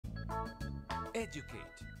Educate.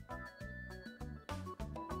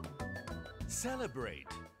 Celebrate.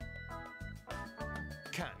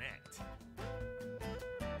 Connect.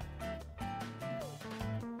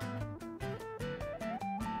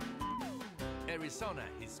 Arizona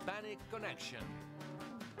Hispanic Connection.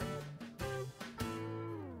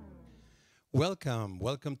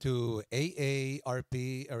 Welcome to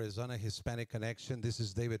AARP, Arizona Hispanic Connection. This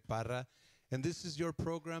is David Parra, and this is your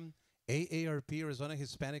program, AARP, Arizona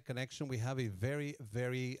Hispanic Connection. We have a very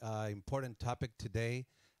important topic today,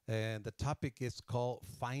 and the topic is called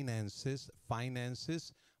finances.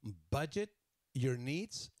 Finances, budget, your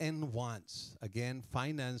needs and wants. Again,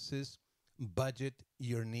 finances, budget,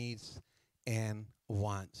 your needs and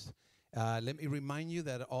wants. Let me remind you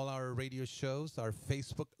that all our radio shows are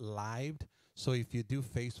Facebook Live. So if you do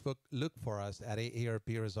Facebook, look for us at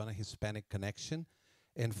AARP Arizona Hispanic Connection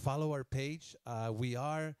and follow our page.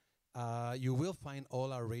 You will find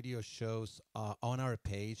all our radio shows on our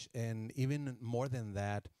page. And even more than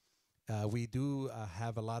that, we do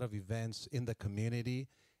have a lot of events in the community.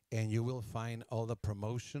 And you will find all the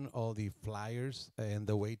promotion, all the flyers, and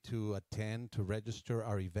the way to attend, to register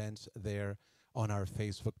our events there on our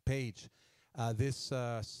Facebook page. This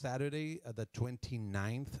Saturday, the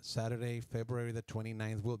 29th, Saturday, February the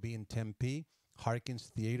 29th, will be in Tempe.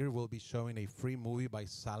 Harkins Theater will be showing a free movie by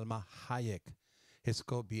Salma Hayek. It's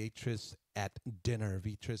called Beatrice at Dinner.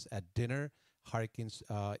 Beatrice at Dinner, Harkins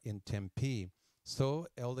in Tempe. So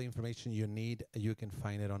all the information you need, you can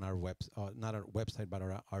find it on our not our website, but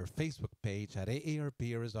our Facebook page at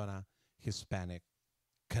AARP Arizona Hispanic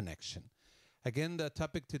Connection. Again, the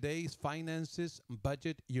topic today is finances,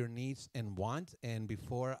 budget, your needs and wants. And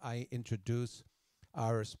before I introduce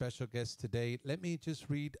our special guest today, let me just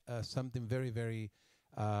read something very,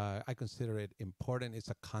 I consider it important. It's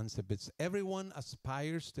a concept. It's everyone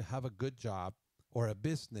aspires to have a good job or a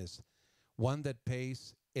business, one that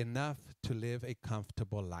pays enough to live a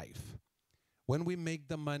comfortable life. When we make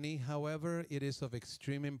the money, however, it is of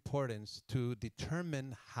extreme importance to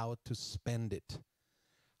determine how to spend it.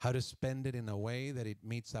 How to spend it in a way that it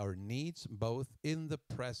meets our needs, both in the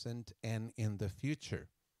present and in the future.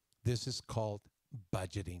 This is called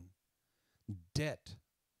budgeting. Debt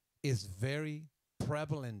is very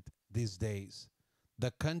prevalent these days.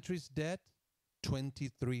 The country's debt,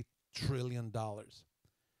 $23 trillion.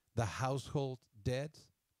 The household debt,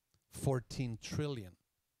 $14 trillion.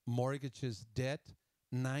 Mortgages debt,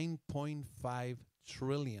 $9.5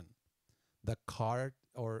 trillion. The card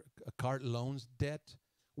loans debt,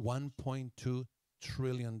 $1.2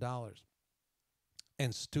 trillion.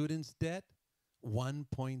 And students debt,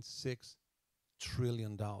 $1.6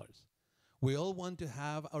 trillion. We all want to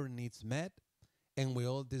have our needs met, and we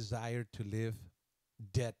all desire to live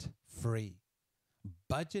debt-free.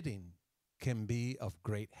 Budgeting can be of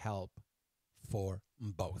great help for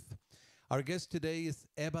both. Our guest today is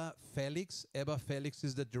Eva Felix. Eva Felix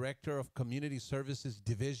is the Director of Community Services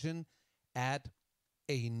Division at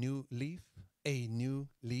A New Leaf. A New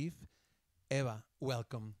Leaf. Eva,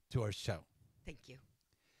 welcome to our show. Thank you.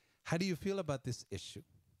 How do you feel about this issue?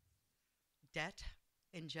 Debt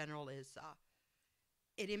in general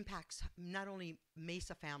it impacts not only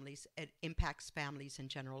Mesa families, it impacts families in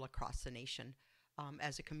general across the nation.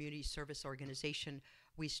 As a community service organization,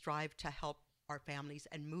 we strive to help our families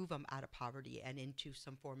and move them out of poverty and into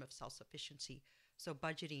some form of self-sufficiency. So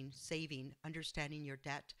budgeting, saving, understanding your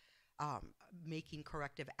debt, making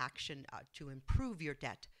corrective action to improve your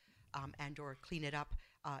debt and or clean it up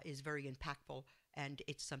is very impactful, and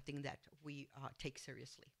it's something that we take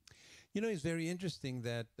seriously. You know, it's very interesting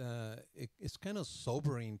that it's kind of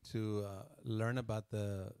sobering to learn about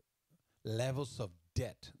the levels of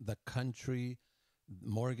debt, the country,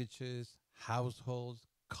 mortgages, households,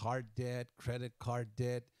 card debt, credit card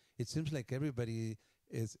debt. It seems like everybody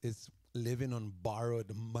is living on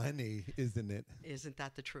borrowed money, isn't it? Isn't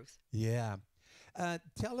that the truth? Yeah.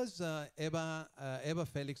 Tell us, Eva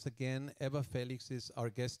Felix again. Eva Felix is our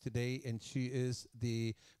guest today, and she is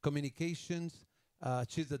the communications.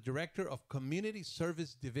 She's the Director of Community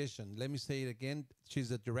Service Division. Let me say it again. She's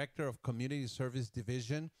the Director of Community Service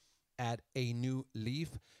Division at A New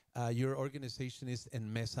Leaf. Your organization is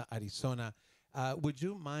in Mesa, Arizona. Would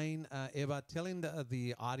you mind, Eva, telling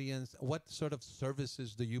the audience what sort of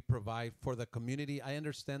services do you provide for the community? I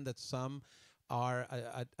understand that some are,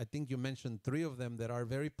 I think you mentioned 3 of them that are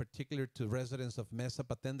very particular to residents of Mesa,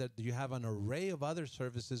 but then you have an array of other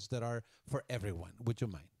services that are for everyone. Would you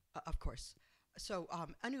mind? Of course. So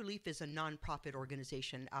A New Leaf is a nonprofit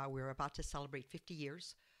organization. We're about to celebrate 50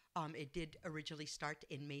 years. It did originally start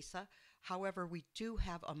in Mesa. However, we do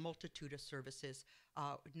have a multitude of services,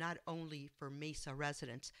 not only for Mesa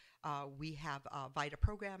residents. We have VITA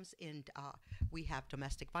programs, and we have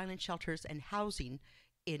domestic violence shelters and housing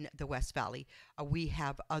in the West Valley. We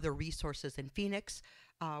have other resources in Phoenix.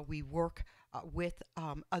 We work with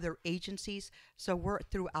other agencies, so we're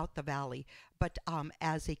throughout the valley. But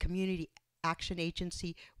as a community action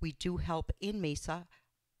agency, we do help in Mesa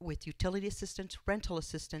with utility assistance, rental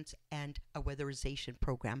assistance, and a weatherization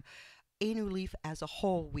program. A New Leaf as a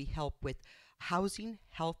whole, we help with housing,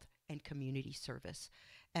 health, and community service.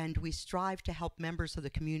 And we strive to help members of the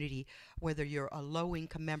community, whether you're a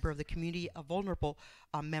low-income member of the community, a vulnerable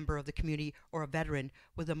member of the community, or a veteran,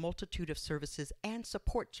 with a multitude of services and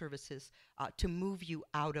support services to move you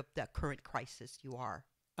out of the current crisis you are.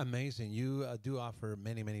 Amazing. You do offer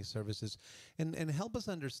many, many services. And help us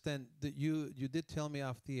understand that you did tell me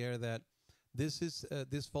off the air that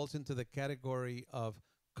this falls into the category of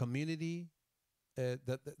community.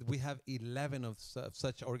 That we have 11 of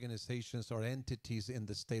such organizations or entities in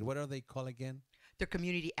the state. What are they called again? They're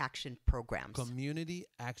community action programs. Community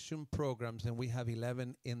action programs, and we have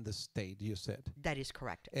 11 in the state, you said. That is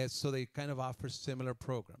correct. So they kind of offer similar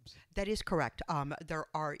programs. That is correct. There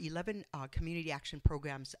are 11 community action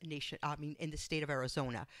programs in the state of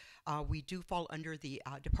Arizona. We do fall under the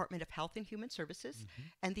Department of Health and Human Services,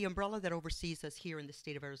 and the umbrella that oversees us here in the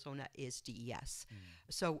state of Arizona is DES.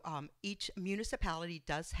 So each municipality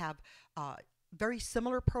does have very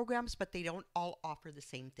similar programs, but they don't all offer the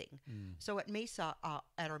same thing. So at Mesa,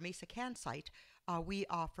 at our Mesa Can site, we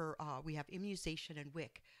offer, we have immunization and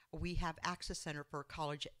WIC. We have access center for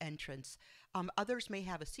college entrance. Others may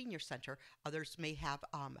have a senior center. Others may have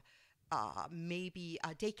maybe a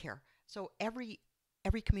daycare. So every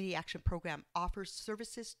community action program offers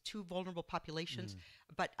services to vulnerable populations,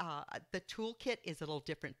 but the toolkit is a little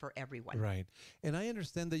different for everyone. Right. And I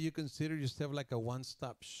understand that you consider yourself like a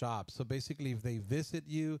one-stop shop. So basically, if they visit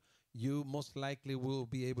you, you most likely will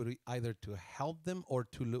be able to either to help them or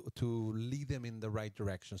to lead them in the right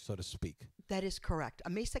direction, so to speak. That is correct.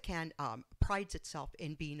 Mesa Can prides itself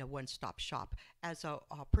in being a one-stop shop. As a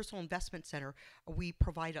personal investment center, we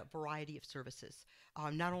provide a variety of services.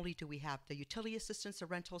 Not only do we have the utility assistance, the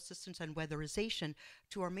rental assistance, and weatherization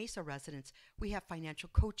to our Mesa residents, we have financial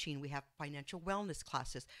coaching, we have financial wellness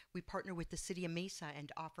classes. We partner with the city of Mesa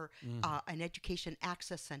and offer an education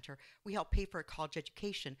access center. We help pay for a college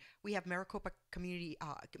education. We have Maricopa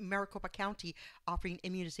County offering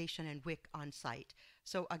immunization and WIC on site.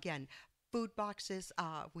 So again, food boxes,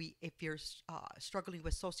 if you're struggling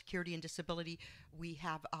with Social Security and disability, we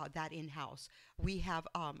have that in-house. We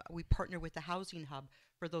partner with the Housing Hub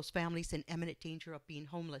for those families in imminent danger of being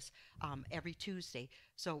homeless every Tuesday.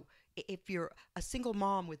 So if you're a single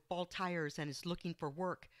mom with bald tires and is looking for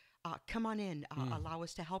work, come on in, allow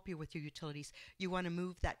us to help you with your utilities. You want to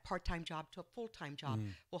move that part-time job to a full-time job,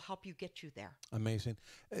 we'll help you get you there. Amazing.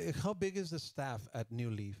 How big is the staff at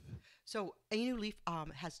New Leaf? So A New Leaf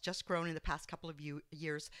has just grown in the past couple of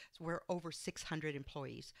years. So we're over 600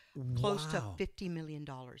 employees, close to $50 million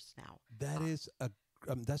now. That is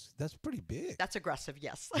that's pretty big. That's aggressive,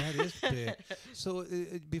 yes. That is big. So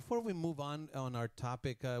before we move on our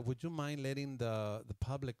topic, would you mind letting the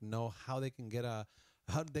public know how they can get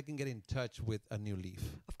in touch with A New Leaf?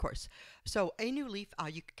 Of course. So A New Leaf,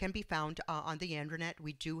 you can be found on the internet.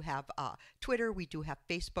 We do have Twitter. We do have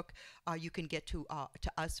Facebook. You can get to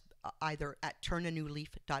us either at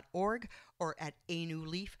turnanewleaf.org or at A New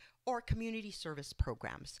Leaf or community service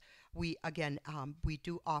programs. We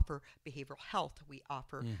do offer behavioral health. We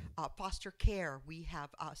offer foster care. We have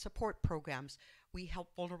support programs. We help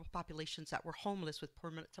vulnerable populations that were homeless with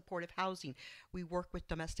permanent supportive housing. We work with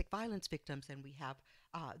domestic violence victims, and we have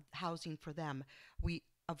housing for them.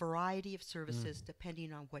 A variety of services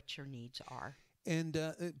depending on what your needs are. And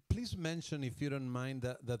please mention, if you don't mind,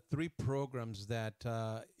 the three programs that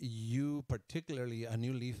you, particularly A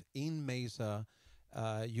New Leaf in Mesa,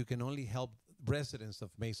 you can only help residents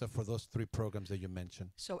of Mesa for those three programs that you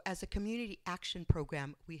mentioned. So as a community action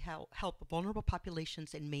program, we help vulnerable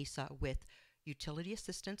populations in Mesa with utility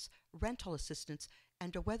assistance, rental assistance,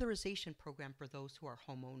 and a weatherization program for those who are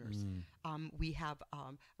homeowners. We have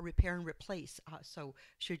a repair and replace. So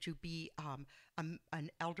should you be an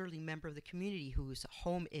elderly member of the community whose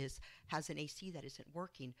home has an AC that isn't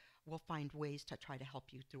working, we'll find ways to try to help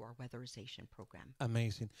you through our weatherization program.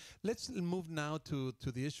 Amazing. Let's move now to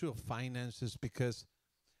the issue of finances, because,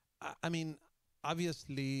 I mean,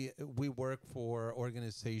 obviously, we work for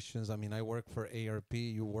organizations. I mean, I work for ARP.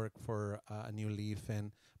 You work for A New Leaf,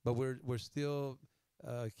 but we're still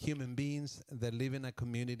human beings that live in a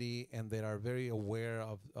community and that are very aware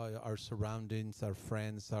of our surroundings, our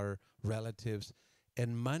friends, our relatives.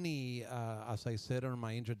 And money, as I said in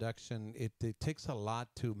my introduction, it takes a lot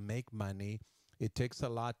to make money. It takes a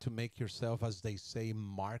lot to make yourself, as they say,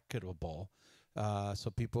 marketable. So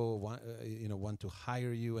people want to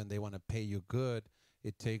hire you and they want to pay you good.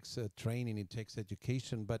 It takes training, it takes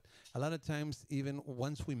education. But a lot of times, even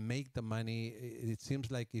once we make the money, it seems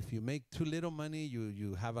like if you make too little money,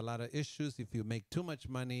 you have a lot of issues. If you make too much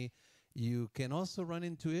money, you can also run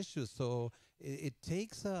into issues. So it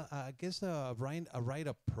takes, I guess, a right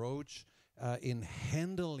approach in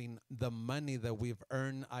handling the money that we've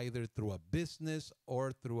earned either through a business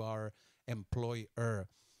or through our employer.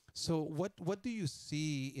 So what do you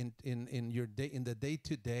see in your day, in the day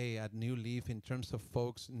to day at New Leaf, in terms of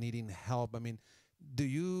folks needing help? I mean, do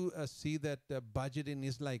you see that budgeting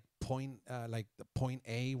is like the point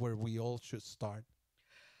A where we all should start?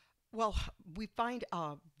 Well, we find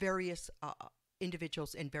various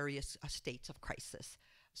individuals in various states of crisis.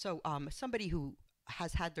 So somebody who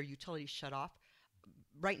has had their utilities shut off,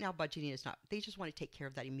 right now budgeting is not, they just want to take care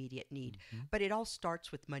of that immediate need. But it all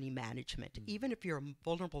starts with money management. Even if you're a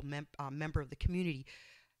vulnerable member of the community,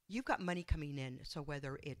 you've got money coming in. So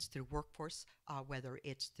whether it's through workforce, whether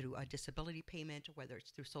it's through a disability payment, whether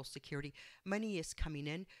it's through Social Security, money is coming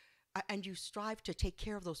in. And you strive to take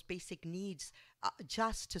care of those basic needs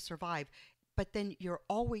just to survive. But then you're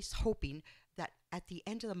always hoping that at the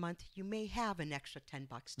end of the month, you may have an extra $10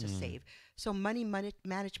 to save. So money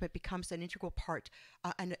management becomes an integral part,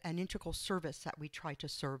 an integral service that we try to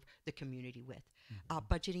serve the community with.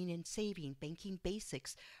 Budgeting and saving, banking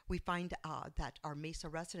basics. We find that our Mesa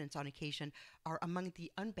residents on occasion are among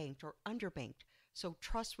the unbanked or underbanked. So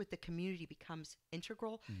trust with the community becomes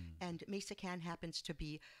integral. And Mesa Can happens to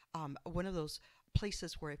be one of those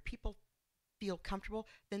places where if people feel comfortable,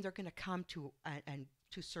 then they're going to come to and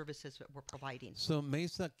to services that we're providing. So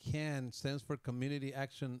Mesa Can stands for Community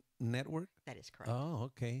Action Network? That is correct.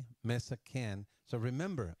 Oh, okay. Mesa Can. So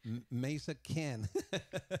remember, Mesa Can.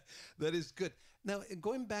 That is good. Now,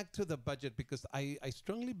 going back to the budget, because I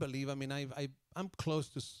strongly believe, I mean, I'm close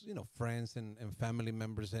to, friends and family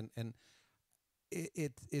members, and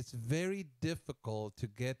it's very difficult to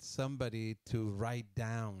get somebody to write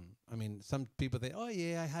down. I mean, some people say, oh,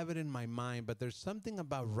 yeah, I have it in my mind, but there's something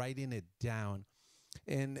about writing it down.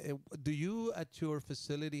 And do you at your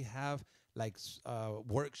facility have like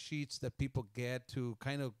worksheets that people get to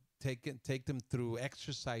kind of take them through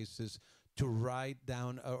exercises to write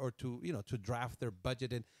down or to to draft their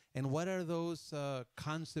budget? And what are those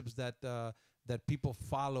concepts that people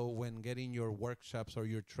follow when getting your workshops or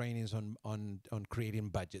your trainings on creating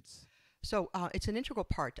budgets? So it's an integral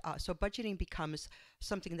part. So budgeting becomes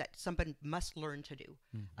something that somebody must learn to do.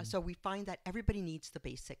 So we find that everybody needs the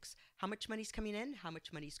basics. How much money's coming in? How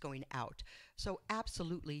much money's going out? So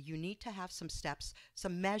absolutely, you need to have some steps,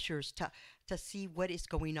 some measures to see what is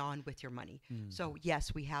going on with your money. So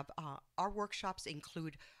yes, we have our workshops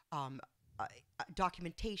include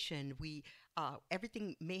documentation. We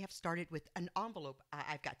everything may have started with an envelope.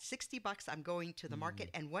 I've got $60. I'm going to the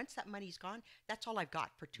market, and once that money's gone, that's all I've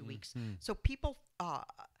got for 2 weeks. So people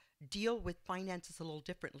deal with finances a little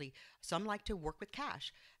differently. Some like to work with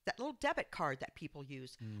cash. That little debit card that people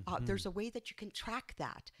use, there's a way that you can track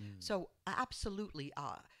that. So absolutely,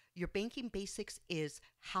 your banking basics is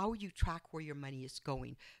how you track where your money is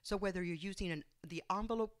going. So whether you're using the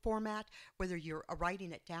envelope format, whether you're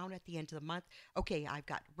writing it down at the end of the month, okay, I've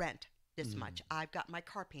got rent this much, I've got my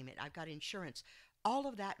car payment, I've got insurance. All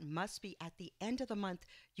of that must be at the end of the month.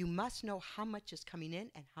 You must know how much is coming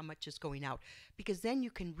in and how much is going out, because then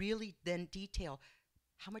you can really then detail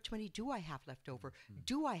how much money do I have left over?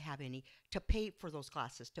 Do I have any to pay for those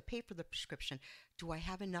glasses, to pay for the prescription? Do I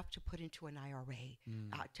have enough to put into an IRA,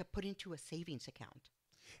 to put into a savings account?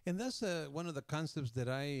 And that's one of the concepts that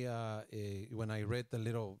when I read the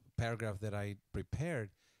little paragraph that I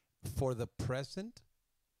prepared, for the present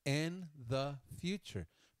and the future.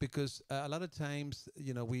 Because a lot of times,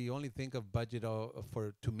 we only think of budget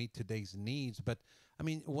to meet today's needs. But, I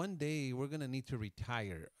mean, one day we're going to need to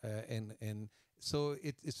retire. And so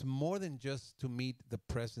it's more than just to meet the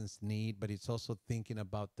present's need, but it's also thinking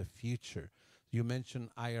about the future. You mentioned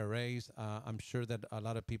IRAs. I'm sure that a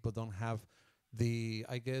lot of people don't have the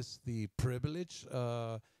privilege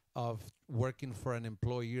of working for an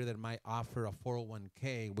employer that might offer a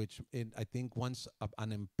 401k, which I think once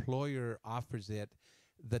an employer offers it,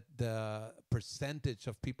 the percentage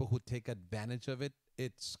of people who take advantage of it,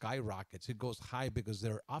 it skyrockets. It goes high because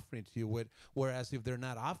they're offering to you. Whereas if they're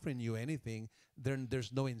not offering you anything, then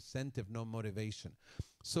there's no incentive, no motivation.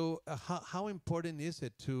 So how important is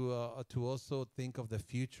it to also think of the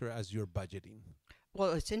future as you're budgeting?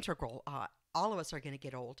 Well, it's integral. All of us are going to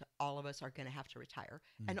get old. All of us are going to have to retire.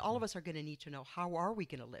 And all of us are going to need to know, how are we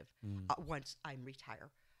going to live once I'm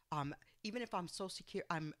retire? Even if I'm so secure,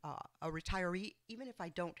 I'm a retiree, even if I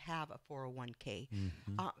don't have a 401k.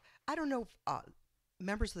 I don't know if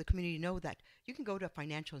members of the community know that you can go to a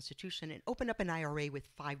financial institution and open up an IRA with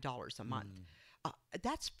 $5 a month.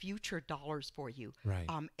 That's future dollars for you. Right.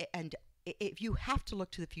 And if you have to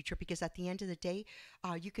look to the future, because at the end of the day,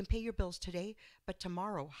 you can pay your bills today, but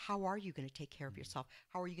tomorrow, how are you going to take care of yourself?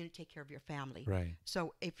 How are you going to take care of your family? Right.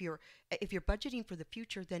 So if you're budgeting for the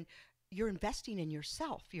future, then you're investing in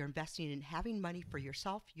yourself. You're investing in having money for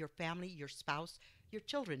yourself, your family, your spouse, your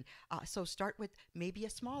children. So start with maybe a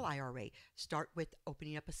small IRA. Start with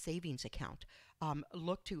opening up a savings account.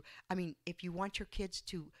 If you want your kids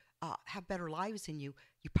to have better lives than you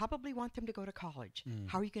probably want them to go to college.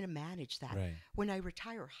 How are you going to manage that? Right. When I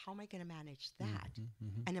retire, how am I going to manage that?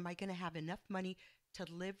 And am I going to have enough money to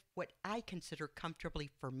live what I consider comfortably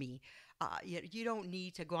for me? You don't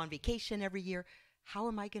need to go on vacation every year. How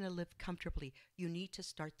am I going to live comfortably? You need to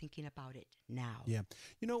start thinking about it now. Yeah.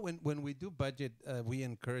 When we do budget, we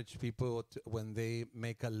encourage people to, when they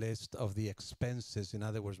make a list of the expenses, in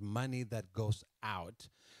other words, money that goes out,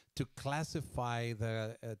 to classify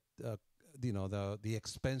the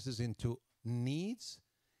expenses into needs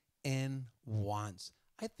and wants.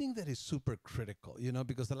 I think that is super critical,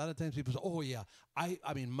 because a lot of times people say, oh yeah, I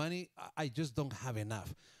mean, money, I just don't have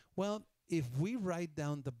enough. Well, if we write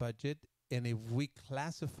down the budget and if we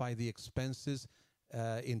classify the expenses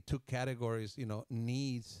in two categories,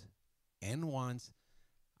 needs and wants,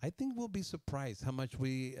 I think we'll be surprised how much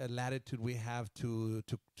latitude we have to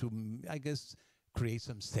I guess, create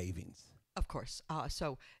some savings. Of course.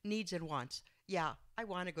 So needs and wants. Yeah, I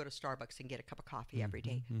want to go to Starbucks and get a cup of coffee every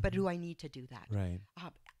day, but do I need to do that? Right.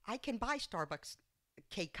 I can buy Starbucks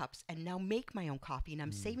K-cups and now make my own coffee, and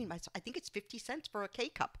I'm saving myself. I think it's 50 cents for a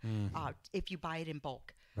K-cup if you buy it in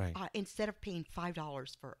bulk, right. Instead of paying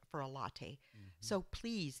 $5 for a latte. So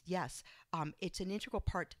please, yes, it's an integral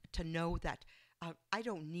part to know that I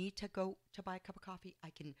don't need to go to buy a cup of coffee. I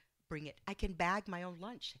can bring it. I can bag my own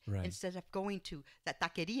lunch instead of going to that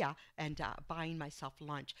taqueria and buying myself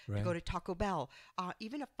lunch. Right. To go to Taco Bell,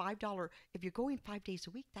 even a $5. If you're going 5 days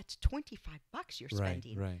a week, that's $25 you're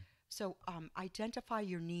spending. Right. So identify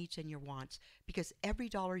your needs and your wants, because every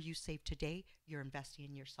dollar you save today, you're investing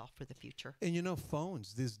in yourself for the future. And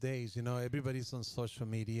phones these days, everybody's on social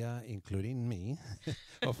media, including me,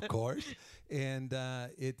 of course. And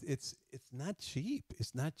it's not cheap.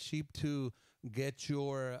 It's not cheap to get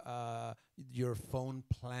your phone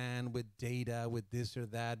plan with data, with this or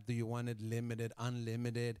that. Do you want it limited,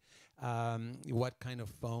 unlimited? What kind of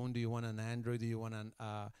phone? Do you want an Android? Do you want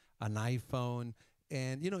an iPhone?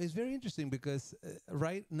 And, it's very interesting because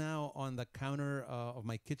right now on the counter of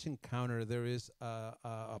my kitchen counter, there is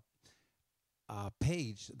a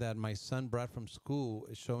page that my son brought from school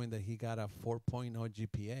showing that he got a 4.0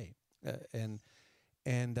 GPA. And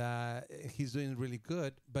he's doing really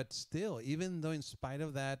good. But still, even though in spite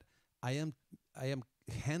of that, I am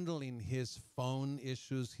handling his phone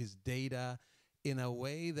issues, his data, in a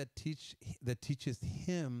way that teaches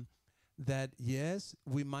him that, yes,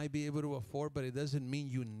 we might be able to afford, but it doesn't mean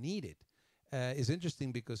you need it. It's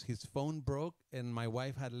interesting because his phone broke and my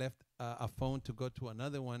wife had left a phone to go to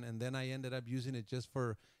another one, and then I ended up using it just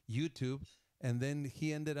for YouTube, and then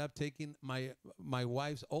he ended up taking my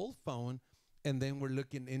wife's old phone, and then we're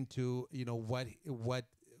looking into what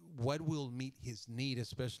will meet his need,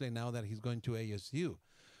 especially now that he's going to ASU.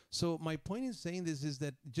 So my point in saying this is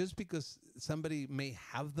that just because somebody may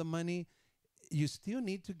have the money, you still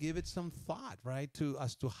need to give it some thought, right,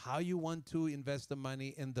 as to how you want to invest the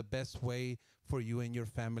money in the best way for you and your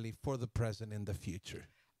family for the present and the future.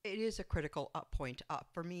 It is a critical point.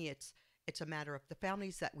 For me, it's a matter of the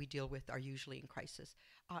families that we deal with are usually in crisis.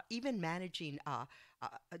 Even managing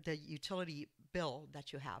the utility bill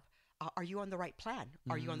that you have. Are you on the right plan?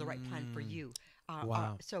 Are you on the right plan for you?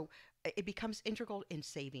 Wow. So it becomes integral in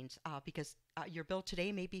savings because your bill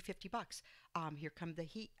today may be $50. Here come the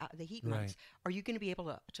heat months. Are you going to be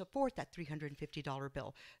able to afford that $350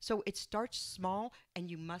 bill? So it starts small, and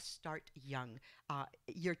you must start young.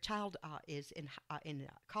 Your child is in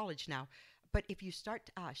college now, but if you start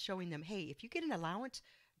showing them, hey, if you get an allowance,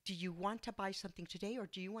 do you want to buy something today, or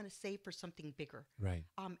do you want to save for something bigger? Right.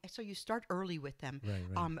 So you start early with them.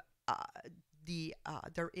 Right.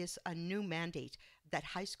 there is a new mandate that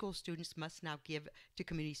high school students must now give to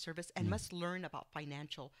community service and must learn about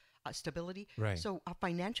financial stability. Right. So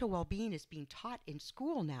financial well-being is being taught in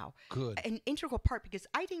school now. Good. An integral part, because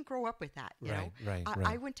I didn't grow up with that. You know? Right.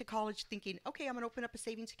 I went to college thinking, okay, I'm going to open up a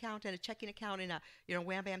savings account and a checking account and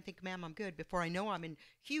wham bam, think, ma'am, I'm good. Before I know, I'm in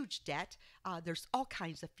huge debt. There's all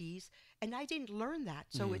kinds of fees, and I didn't learn that.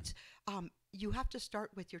 So it's you have to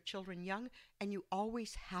start with your children young, and you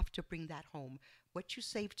always have to bring that home. What you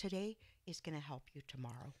save today is going to help you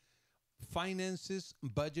tomorrow. Finances,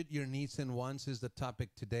 budget your needs and wants is the topic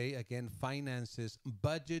today. Again, finances,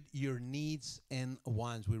 budget your needs and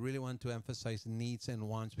wants. We really want to emphasize needs and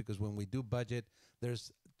wants because when we do budget,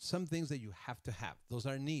 there's some things that you have to have. Those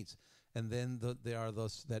are needs. And then there are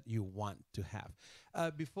those that you want to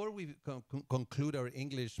have. Before we conclude our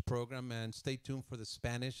English program, and stay tuned for the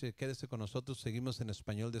Spanish, quédese con nosotros, seguimos en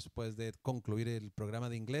español después de concluir el programa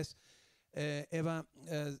de inglés. Eva,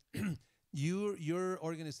 your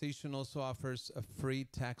organization also offers a free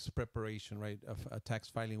tax preparation, right, of tax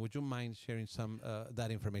filing. Would you mind sharing some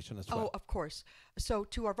that information as well? Oh, of course. So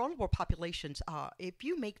to our vulnerable populations, if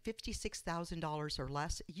you make $56,000 or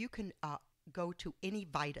less, you can go to any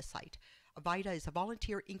VITA site. VITA is a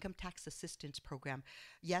volunteer income tax assistance program.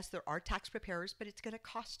 Yes, there are tax preparers, but it's going to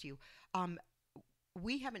cost you.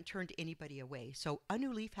 We haven't turned anybody away. So A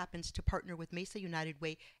New Leaf happens to partner with Mesa United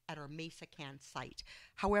Way at our Mesa Can site.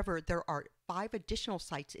 However, there are 5 additional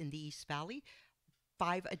sites in the East Valley,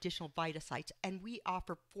 5 additional VITA sites, and we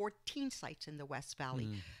offer 14 sites in the West Valley.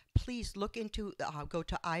 Please look into, go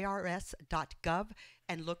to irs.gov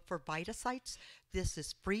and look for VITA sites. This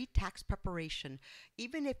is free tax preparation.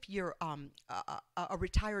 Even if you're a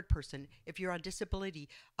retired person, if you're on disability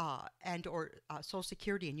and or Social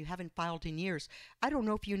Security and you haven't filed in years, I don't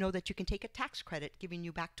know if you know that you can take a tax credit giving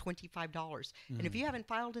you back $25. And if you haven't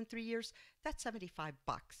filed in 3 years, that's $75.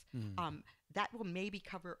 That will maybe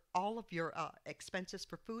cover all of your expenses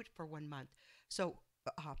for food for 1 month. So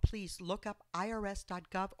please look up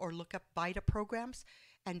irs.gov or look up VITA programs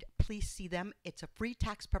and please see them. It's a free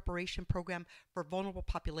tax preparation program for vulnerable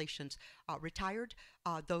populations, retired,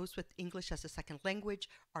 those with English as a second language,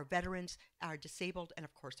 our veterans, our disabled, and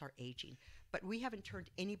of course our aging. But we haven't turned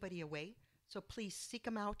anybody away. So please seek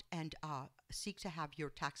them out and seek to have your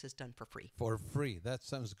taxes done for free. For free. That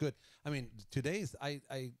sounds good. I mean, today's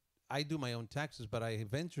I do my own taxes, but I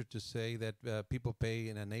venture to say that people pay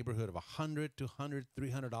in a neighborhood of $100, $200,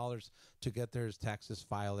 $300 to get their taxes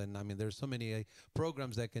filed. And I mean, there's so many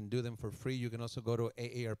programs that can do them for free. You can also go to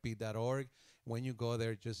aarp.org. When you go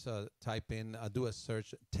there, just type in, do a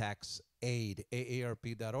search, tax aid,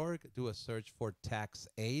 aarp.org, do a search for tax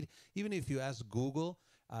aid. Even if you ask Google,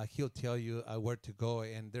 he'll tell you where to go.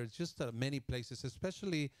 And there's just many places,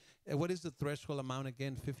 especially, what is the threshold amount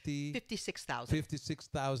again? $56,000.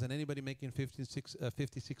 $56,000. Anybody making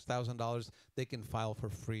 $56,000, they can file for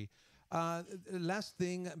free. Last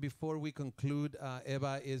thing before we conclude,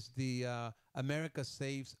 Eva, is the America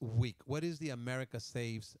Saves Week. What is the America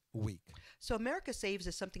Saves Week? So America Saves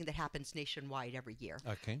is something that happens nationwide every year.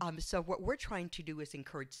 Okay. So what we're trying to do is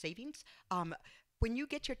encourage savings. When you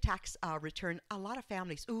get your tax return, a lot of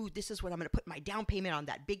families, ooh, this is what I'm going to put my down payment on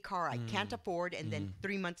that big car I can't afford. And then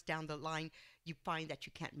 3 months down the line, you find that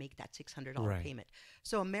you can't make that $600 payment.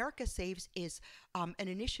 So America Saves is an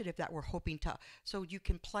initiative that we're hoping to, so you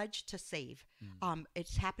can pledge to save.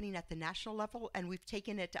 It's happening at the national level, and we've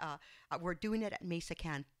taken it, we're doing it at Mesa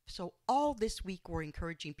Can. So all this week, we're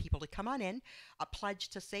encouraging people to come on in, pledge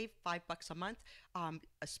to save $5 a month,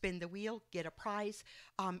 spin the wheel, get a prize.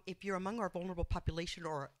 If you're among our vulnerable population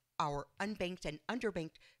or our unbanked and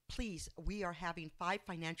underbanked, please, we are having 5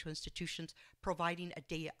 financial institutions providing a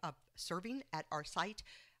day of serving at our site.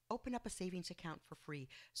 Open up a savings account for free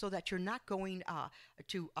so that you're not going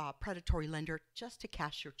to a predatory lender just to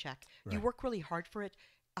cash your check. You work really hard for it.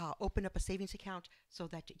 Open up a savings account so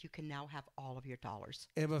that you can now have all of your dollars.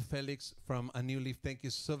 Eva Felix from A New Leaf, thank you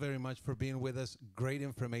so very much for being with us. Great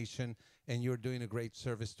information, and you're doing a great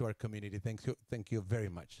service to our community. Thank you very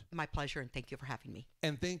much. My pleasure, and thank you for having me.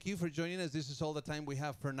 And thank you for joining us. This is all the time we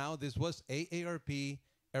have for now. This was AARP,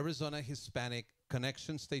 Arizona Hispanic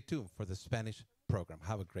Connection. Stay tuned for the Spanish program.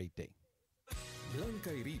 Have a great day.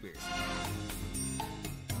 Blanca Iribe